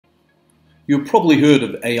You've probably heard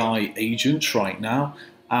of AI agents right now,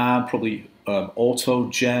 probably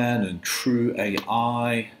AutoGen and True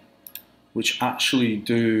AI, which actually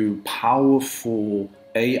do powerful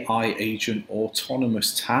AI agent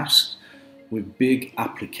autonomous tasks with big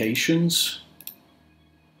applications.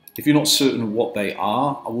 If you're not certain of what they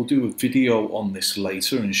are, I will do a video on this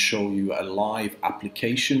later and show you a live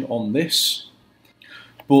application on this.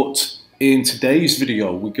 But in today's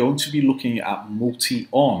video, we're going to be looking at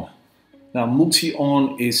Multion. Now,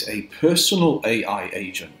 Multion is a personal AI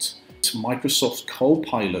agent. It's Microsoft's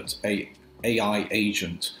Copilot AI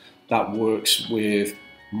agent that works with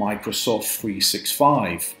Microsoft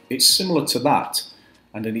 365. It's similar to that.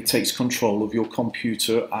 And then it takes control of your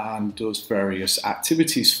computer and does various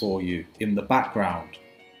activities for you in the background.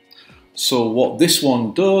 So what this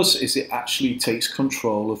one does is it actually takes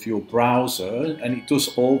control of your browser and it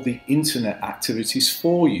does all the internet activities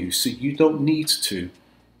for you, so you don't need to.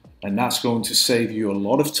 And that's going to save you a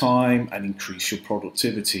lot of time and increase your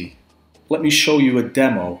productivity. Let me show you a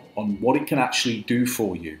demo on what it can actually do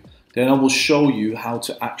for you. Then I will show you how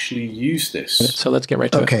to actually use this. So let's get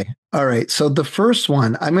right to it. Okay. All right. So the first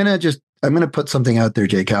one, I'm going to put something out there,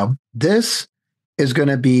 J-Cal. This is going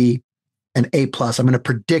to be an A+. I'm going to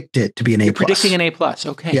predict it to be an A+. You're predicting an A+.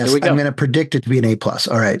 Okay. Yes, Here we go. I'm going to predict it to be an A+.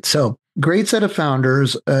 All right. So great set of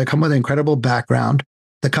founders, come with an incredible background.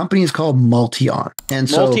 The company is called Multion. And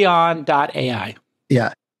so Multion.ai.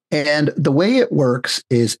 Yeah. And the way it works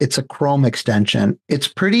is it's a Chrome extension. It's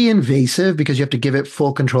pretty invasive because you have to give it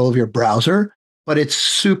full control of your browser, but it's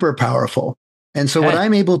super powerful. And so what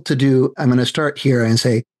I'm able to do, I'm going to start here and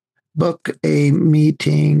say, book a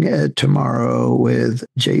meeting tomorrow with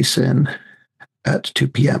Jason at 2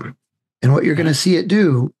 p.m. And what you're going to see it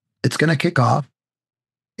do, it's going to kick off.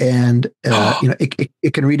 And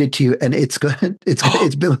it can read it to you, and it's good.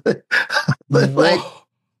 It's been like,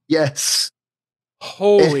 yes.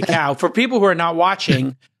 Holy cow. For people who are not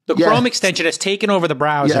watching, the Chrome extension has taken over the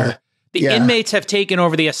browser. The inmates have taken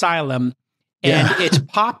over the asylum, and it's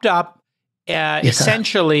popped up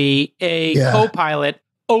essentially a Copilot,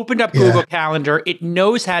 opened up Google Calendar. It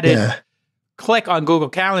knows how to click on Google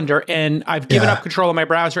Calendar, and I've given up control of my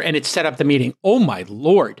browser, and it's set up the meeting. Oh, my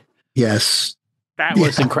Lord. Yes. That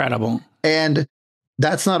was incredible. And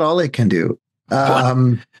that's not all it can do.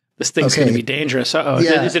 This thing's going to be dangerous. Uh-oh.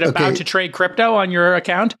 Is it about to trade crypto on your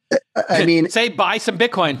account? I mean, say buy some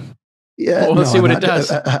Bitcoin. Yeah, let's see what it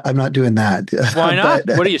does. I'm not doing that. Why not?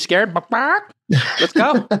 What are you scared? Let's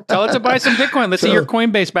go. Tell it to buy some Bitcoin. Let's see your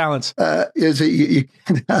Coinbase balance.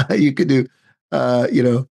 You could do,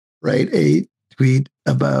 write a tweet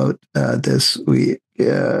about this week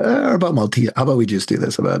or about Multion. How about we just do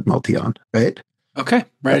this about Multion, right? Okay.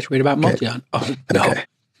 Write a tweet about Multion. Oh, no. Okay.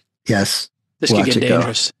 Yes. This could get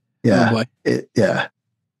dangerous. Go. Yeah. Oh, boy.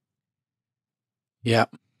 Yeah.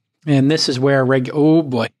 And this is where oh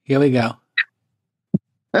boy, here we go.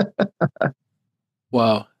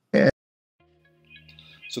 Whoa. Yeah.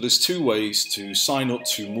 So there's two ways to sign up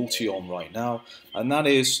to Multion right now, and that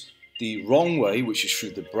is the wrong way, which is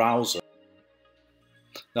through the browser.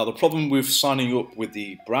 Now the problem with signing up with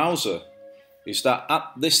the browser is that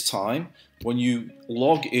at this time, when you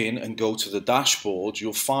log in and go to the dashboard,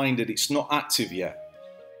 you'll find that it's not active yet.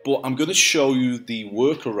 But I'm going to show you the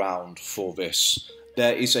workaround for this.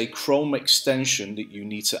 There is a Chrome extension that you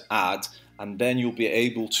need to add, and then you'll be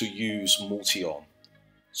able to use Multion.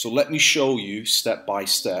 So let me show you step by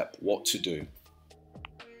step what to do.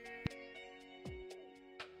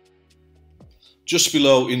 Just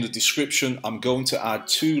below in the description, I'm going to add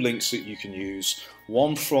two links that you can use.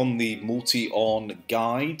 One from the Multion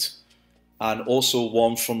guide, and also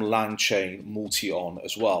one from LangChain Multion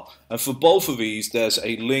as well. And for both of these, there's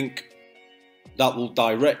a link that will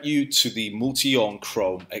direct you to the Multion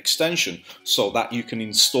Chrome extension so that you can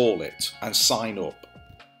install it and sign up.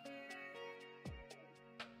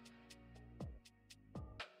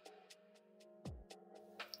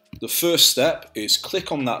 The first step is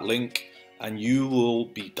click on that link and you will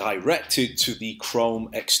be directed to the Chrome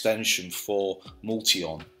extension for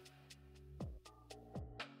Multion.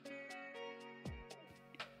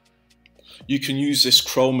 You can use this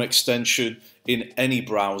Chrome extension in any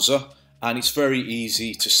browser, and it's very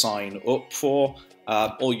easy to sign up for.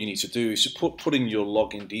 All you need to do is put in your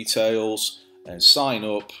login details and sign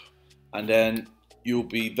up, and then you'll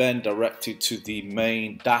be then directed to the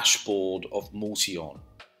main dashboard of Multion.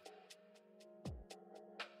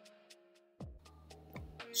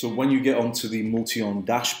 So when you get onto the Multion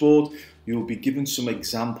dashboard, you'll be given some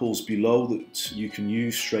examples below that you can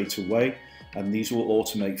use straight away. And these will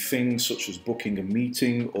automate things such as booking a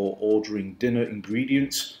meeting or ordering dinner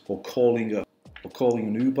ingredients or calling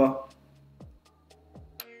an Uber.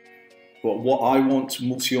 But what I want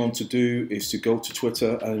Multion to do is to go to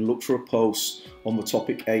Twitter and look for a post on the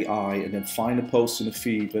topic AI and then find a post in the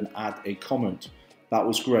feed and add a comment. That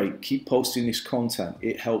was great. Keep posting this content.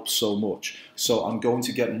 It helps so much. So I'm going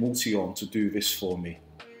to get Multion to do this for me.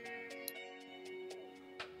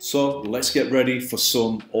 So let's get ready for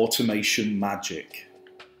some automation magic.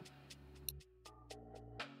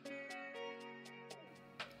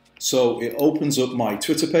 So it opens up my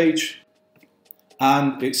Twitter page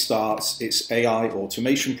and it starts its AI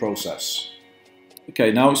automation process.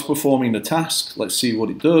 Okay, now it's performing the task. Let's see what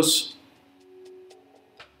it does.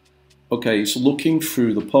 Okay, it's looking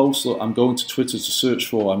through the post that I'm going to Twitter to search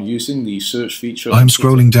for. I'm using the search feature. I'm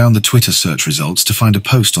scrolling down the Twitter search results to find a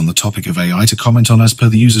post on the topic of AI to comment on as per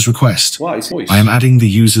the user's request. Wow, it's voice. I am adding the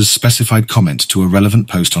user's specified comment to a relevant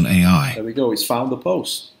post on AI. There we go, it's found the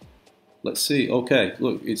post. Let's see, okay,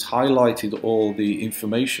 look, it's highlighted all the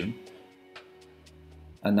information.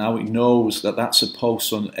 And now it knows that that's a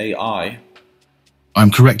post on AI.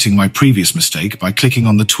 I'm correcting my previous mistake by clicking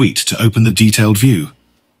on the tweet to open the detailed view.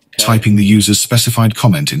 Okay. Typing the user's specified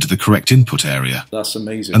comment into the correct input area. That's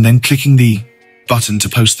amazing. And then clicking the button to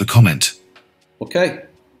post the comment. Okay.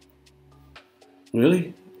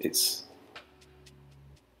 Really?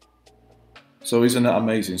 So isn't that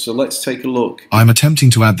amazing? So let's take a look. I'm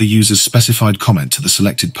attempting to add the user's specified comment to the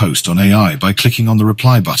selected post on AI by clicking on the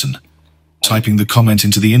reply button, typing the comment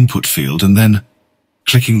into the input field, and then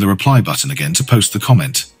clicking the reply button again to post the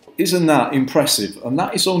comment. Isn't that impressive? And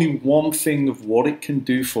that is only one thing of what it can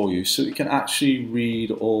do for you. So it can actually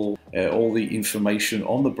read all the information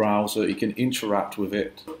on the browser. It can interact with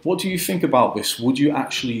it. What do you think about this? Would you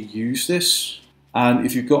actually use this? And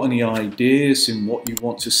if you've got any ideas in what you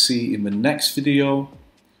want to see in the next video,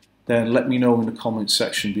 then let me know in the comment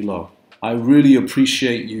section below. I really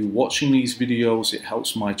appreciate you watching these videos. It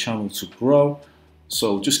helps my channel to grow.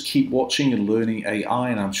 So just keep watching and learning AI,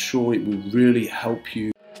 and I'm sure it will really help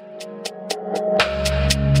you